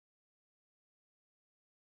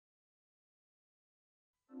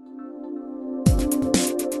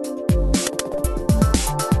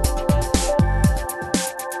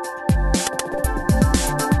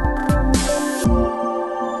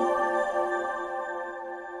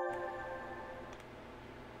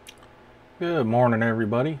Good morning,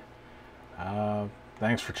 everybody.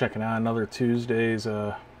 Thanks for checking out another Tuesday's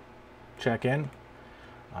check-in.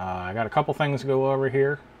 I got a couple things to go over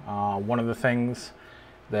here. One of the things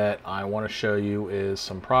that I want to show you is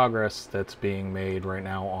some progress that's being made right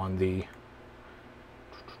now on the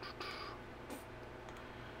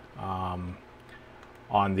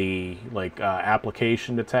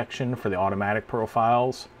application detection for the automatic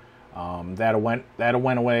profiles. That went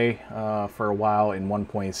away for a while in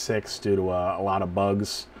 1.6 due to a lot of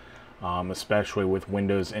bugs, especially with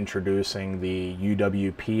Windows introducing the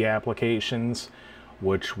UWP applications,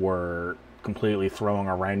 which were completely throwing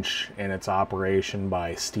a wrench in its operation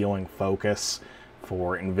by stealing focus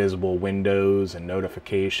for invisible windows and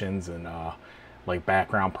notifications and like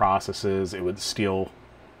background processes. It would steal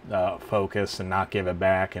focus and not give it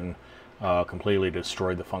back, and completely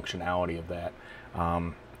destroyed the functionality of that.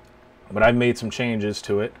 But I've made some changes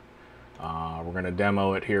to it. We're going to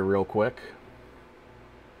demo it here real quick.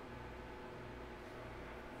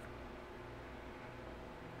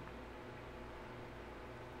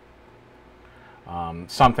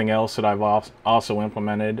 Something else that I've also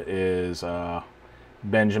implemented is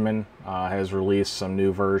Benjamin has released some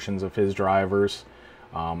new versions of his drivers.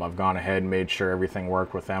 I've gone ahead and made sure everything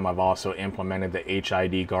worked with them. I've also implemented the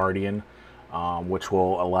HID Guardian, which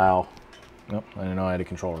will allow... Oh, I didn't know I had a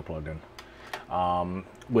controller plugged in.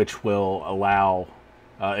 Which will allow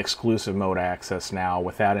exclusive mode access now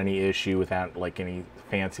without any issue, without like any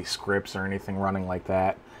fancy scripts or anything running like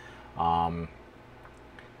that.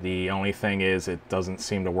 The only thing is it doesn't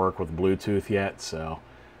seem to work with Bluetooth yet, so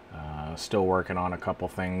still working on a couple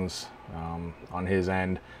things on his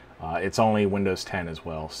end. It's only Windows 10 as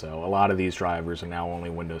well, so a lot of these drivers are now only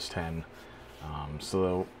Windows 10.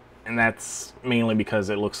 And that's mainly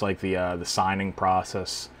because it looks like the signing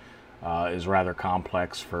process is rather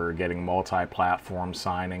complex for getting multi-platform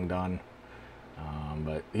signing done.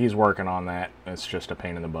 But he's working on that. It's just a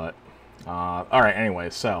pain in the butt. Alright,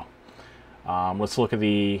 anyway, so let's look at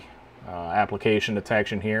the application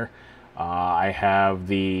detection here. I have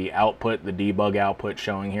the output, the debug output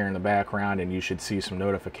showing here in the background, and you should see some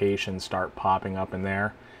notifications start popping up in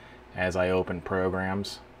there as I open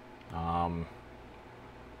programs.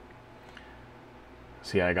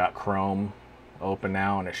 See, I got Chrome open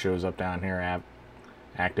now, and it shows up down here,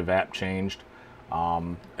 active app changed.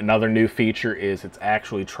 Another new feature is it's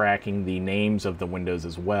actually tracking the names of the windows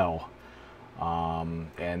as well.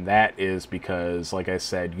 And that is because, like I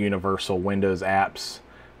said, universal Windows apps,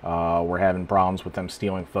 we're having problems with them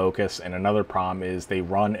stealing focus. And another problem is they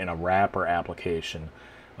run in a wrapper application,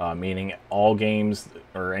 meaning all games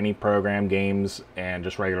or any program, games, and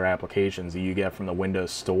just regular applications that you get from the Windows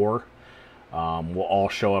Store will all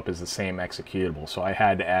show up as the same executable. So I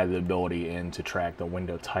had to add the ability in to track the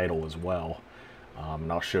window title as well.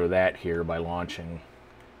 And I'll show that here by launching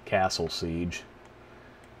Castle Siege.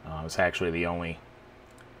 It's actually the only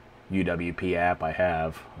UWP app I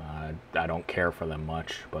have. I don't care for them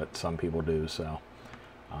much, but some people do. So,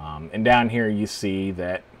 and down here you see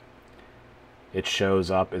that it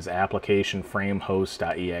shows up as application frame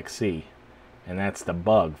host.exe. And that's the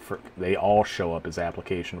bug. They all show up as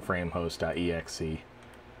application frame host.exe.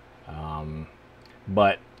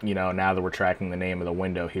 But, you know, now that we're tracking the name of the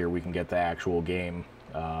window here, we can get the actual game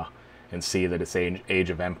and see that it's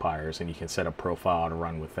Age of Empires, and you can set a profile to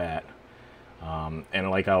run with that.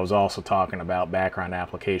 And like I was also talking about background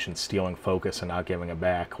applications stealing focus and not giving it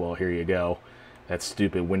back, well, here you go. That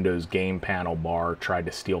stupid Windows game panel bar tried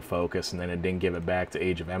to steal focus, and then it didn't give it back to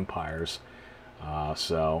Age of Empires.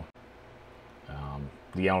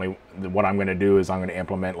 What I'm going to do is I'm going to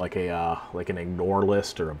implement like an ignore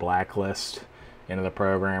list or a blacklist into the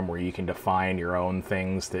program, where you can define your own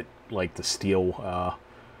things that like to steal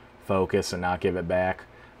focus and not give it back.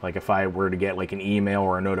 Like if I were to get like an email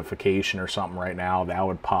or a notification or something right now, that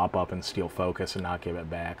would pop up and steal focus and not give it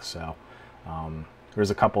back. So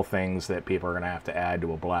there's a couple things that people are going to have to add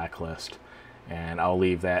to a blacklist, and I'll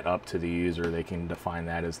leave that up to the user. They can define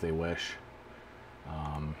that as they wish.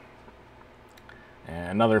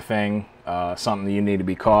 And another thing, something that you need to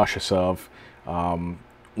be cautious of,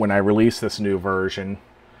 when I release this new version,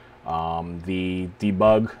 the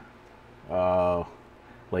debug,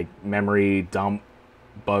 like memory dump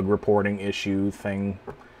bug reporting issue thing,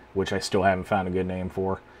 which I still haven't found a good name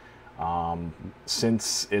for,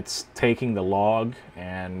 since it's taking the log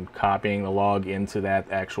and copying the log into that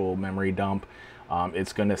actual memory dump,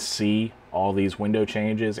 it's going to see all these window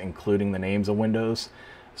changes, including the names of windows.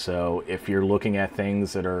 So if you're looking at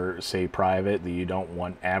things that are, say, private, that you don't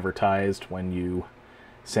want advertised when you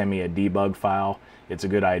send me a debug file. It's a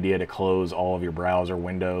good idea to close all of your browser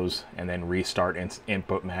windows and then restart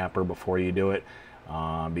InputMapper before you do it,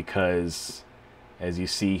 because as you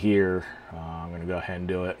see here, I'm going to go ahead and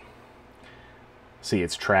do it. See,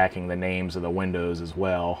 it's tracking the names of the windows as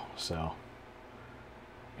well. So,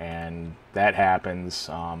 and that happens.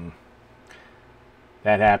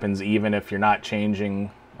 That happens even if you're not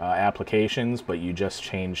changing applications, but you just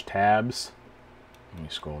change tabs. Let me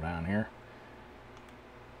scroll down here.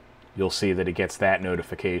 You'll see that it gets that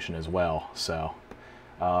notification as well. So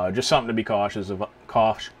just something to be cautious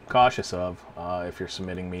of if you're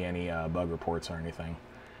submitting me any bug reports or anything.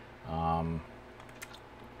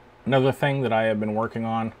 Another thing that I have been working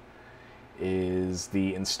on is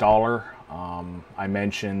the installer. I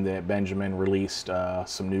mentioned that Benjamin released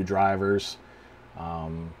some new drivers. A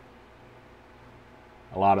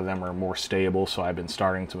lot of them are more stable, so I've been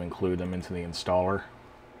starting to include them into the installer.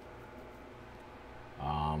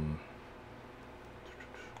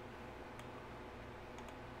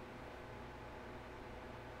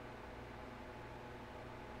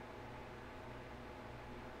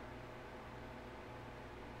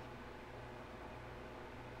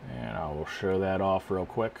 And I will show that off real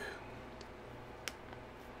quick.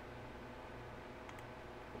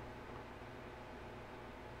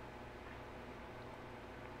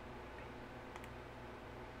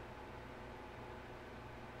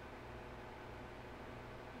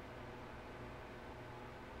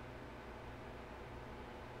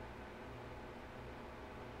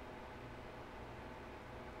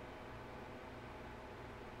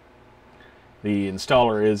 The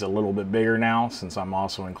installer is a little bit bigger now since I'm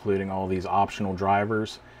also including all these optional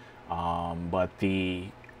drivers, but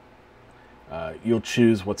you'll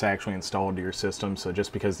choose what's actually installed to your system. So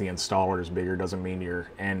just because the installer is bigger doesn't mean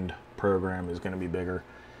your end program is going to be bigger,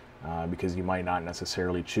 because you might not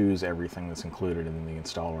necessarily choose everything that's included in the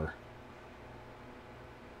installer.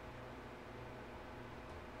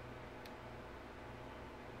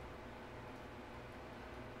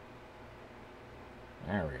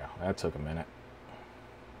 There we go. That took a minute.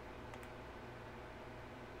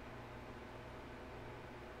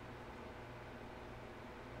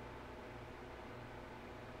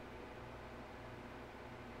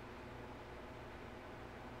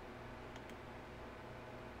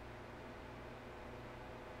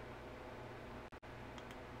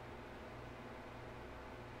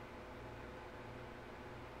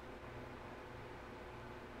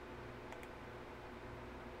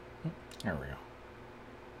 There we go.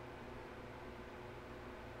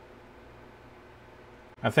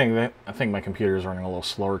 I think my computer is running a little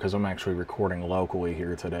slower because I'm actually recording locally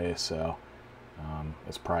here today, so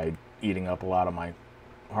it's probably eating up a lot of my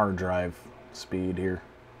hard drive speed here.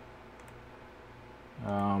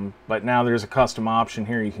 But now there's a custom option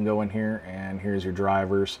here. You can go in here and here's your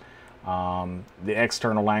drivers. The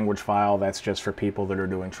external language file, that's just for people that are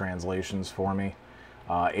doing translations for me.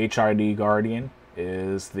 HID Guardian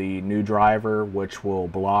is the new driver which will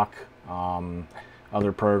block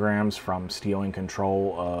other programs from stealing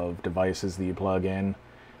control of devices that you plug in.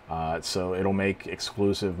 So it'll make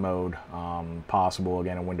exclusive mode possible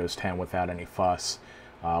again in Windows 10 without any fuss.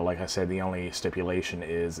 Like I said, the only stipulation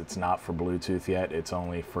is it's not for Bluetooth yet. It's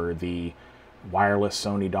only for the wireless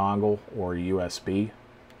Sony dongle or USB.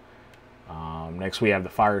 Next we have the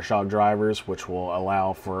Fireshock drivers, which will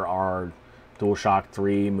allow for our DualShock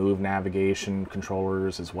 3 Move navigation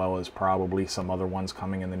controllers, as well as probably some other ones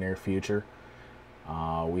coming in the near future.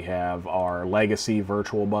 We have our legacy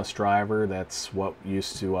virtual bus driver. That's what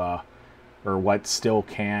used to, or what still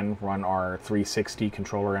can run our 360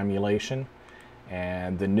 controller emulation.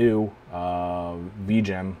 And the new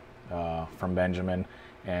VGEM from Benjamin,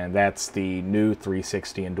 and that's the new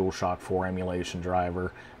 360 and DualShock 4 emulation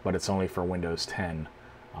driver, but it's only for Windows 10.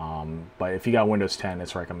 But if you got Windows 10,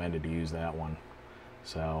 it's recommended to use that one.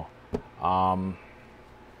 So,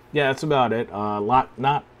 yeah, that's about it.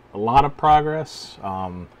 Not a lot of progress.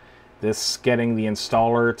 This getting the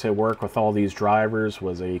installer to work with all these drivers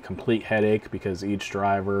was a complete headache because each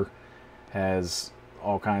driver has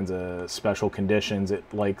all kinds of special conditions it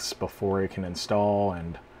likes before it can install,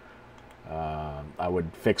 and I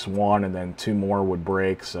would fix one and then two more would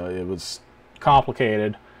break, so it was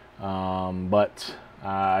complicated, but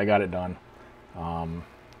I got it done.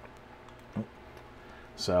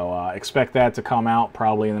 So expect that to come out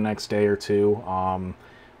probably in the next day or two.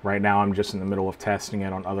 Right now I'm just in the middle of testing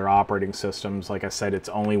it on other operating systems. Like I said, it's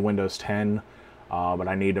only Windows 10, but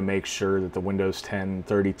I need to make sure that the Windows 10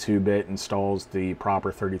 32-bit installs the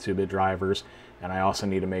proper 32-bit drivers, and I also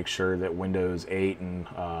need to make sure that Windows 8 and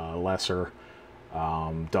lesser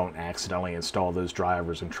don't accidentally install those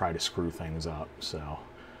drivers and try to screw things up. So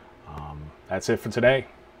That's it for today.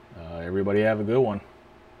 Everybody have a good one.